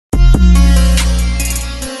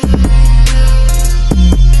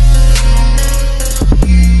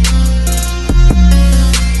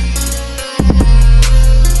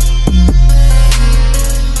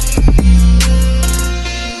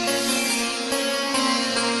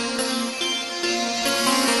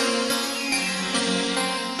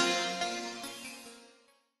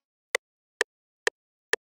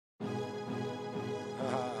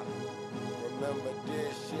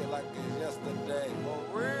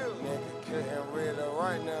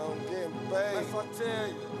alright now, I'm getting paid. That's what I tell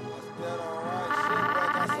you. I'm still alright. Shit, but I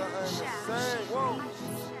got something to say. Whoa.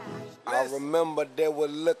 I remember they were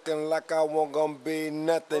looking like I wasn't gonna be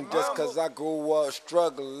nothing just cause I grew up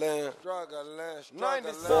struggling. Boy,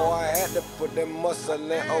 I had to put that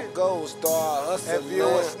muscle in, oh go, start hustling. If you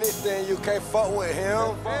a snitch, then you can't fuck with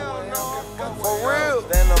him. For real.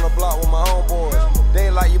 Stand on the block with my homeboys. They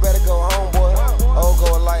like, you better go home, boy. Oh,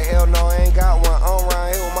 go like, hell no, I ain't got one on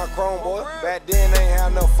round here with my chrome, boy. Back then, ain't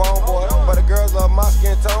have no phone, boy. But the girls love my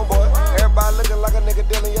skin tone, boy. Everybody looking like a nigga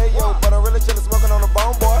dealing, yeah, yo. But I'm really chillin' smoking on the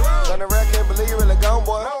bone, boy. Done the rap, can't believe you really gone,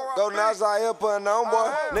 boy. Go Nas out here putting on, boy.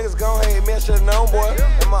 Niggas gon' hate me, I should've known, boy.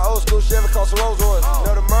 And my old school Chevy cost a Rolls Royce.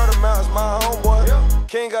 Know the murder mountain's my home, boy.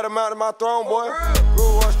 King got a mountain my throne, boy.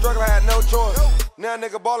 Grew up struggling, had no choice. Now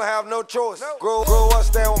nigga ballin' have no choice. Grew up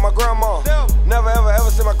staying with my grandma. Never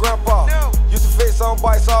ever see my grandpa. Used to fix on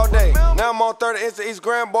bikes all day. Now I'm on 30 inch East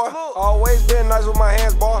Grand, boy. Always been nice with my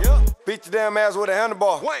hands, boy. Beat your damn ass with a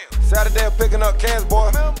handlebar. Saturday I'm picking up cans,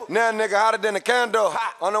 boy. Now nigga hotter than a candle.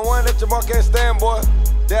 On the one that your mom can't stand, boy.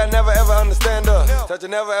 They'll never ever understand us. Touch you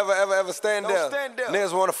never ever stand there.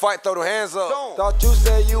 Niggas wanna fight, throw their hands up. Thought you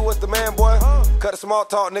said you was the man, boy. Cut the small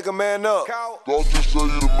talk, nigga, man up. Thought you said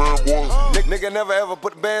you the man, boy. Nigga never ever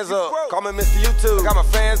put the bands up. Call me Mr. YouTube. Got my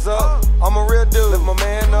fans up. I'm a real dude. Lift my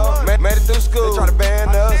man up. Made it through school. They try to ban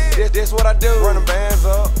us. This what I do. Run the bands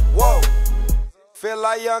up. Whoa. Feel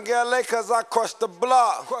like young LA cause I crushed the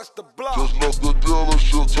block. Just left the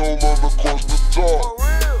dealership, told them to cross the top.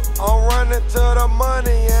 I'm running to the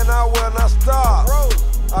money and I will not stop.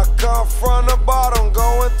 I come from the bottom,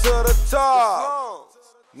 going to the top.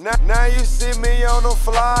 Now you see me on the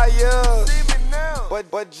flyers.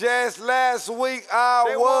 But just last week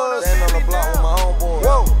I was standing on the block with my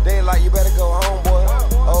homeboy. They like, you better go home, boy.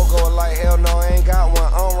 Oh, go like, hell no, I ain't got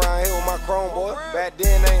one on round here with my chrome, boy. Back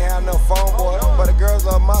then ain't have no phone, boy. But the girls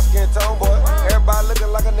love my skin tone, boy. Everybody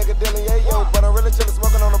looking like a nigga dealing, yeah, yo. But I'm really chillin'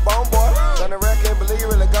 smoking on the bone, boy. Done the rap, can't believe you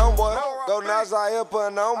really gone, boy. Go Nas out here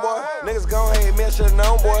putting on, boy. Niggas gon' hate me, I should've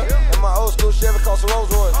known, boy. And my old school Chevy cost a Rolls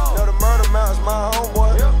Royce. Know the murder mountain's my home,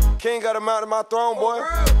 boy. King got a mountain my throne, boy.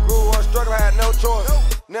 Grew up struggling, had no choice.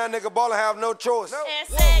 Now nigga ballin' have no choice.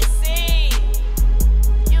 Annsexxi,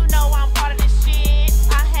 you know I'm part of this shit.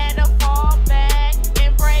 I had to fall back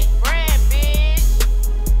and break bread, bitch.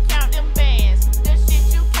 Count them bands, the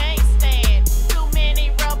shit you can't stand. Too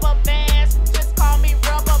many rubber bands, just call me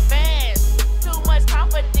rubber bands. Too much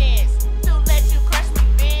confidence to let you crush me,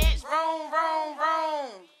 bitch. Vroom, vroom,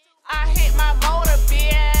 vroom. I hit my motor,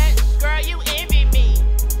 bitch. Girl, you envy me.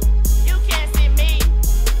 You can't see me.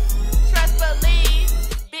 Trust, believe.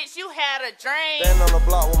 Bitch, you had a dream. Stand on the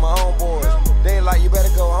block with my homeboys. They like, you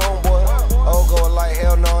better go home, boy. Oh, go like,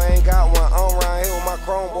 hell no, I ain't got one on round here with my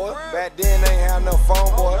chrome, boy. Back then ain't have no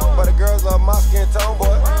phone, boy. But the girls love my skin tone,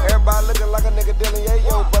 boy. Everybody looking like a nigga dealing, yeah,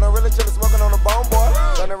 yo. But I'm really chillin' smoking on the bone, boy.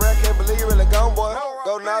 Done the rap, can't believe you really gone, boy.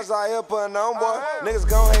 Go Nas out here putting on, boy. Niggas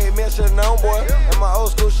gon' hate me, I should've known, boy. And my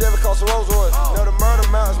old school Chevy cost a Rolls Royce. Know the murder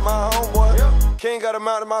mountain's my home, boy. King got a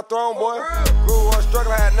mountain my throne, boy. Grew up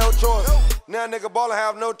struggling, had no choice. Now nigga ballin'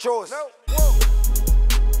 have no choice.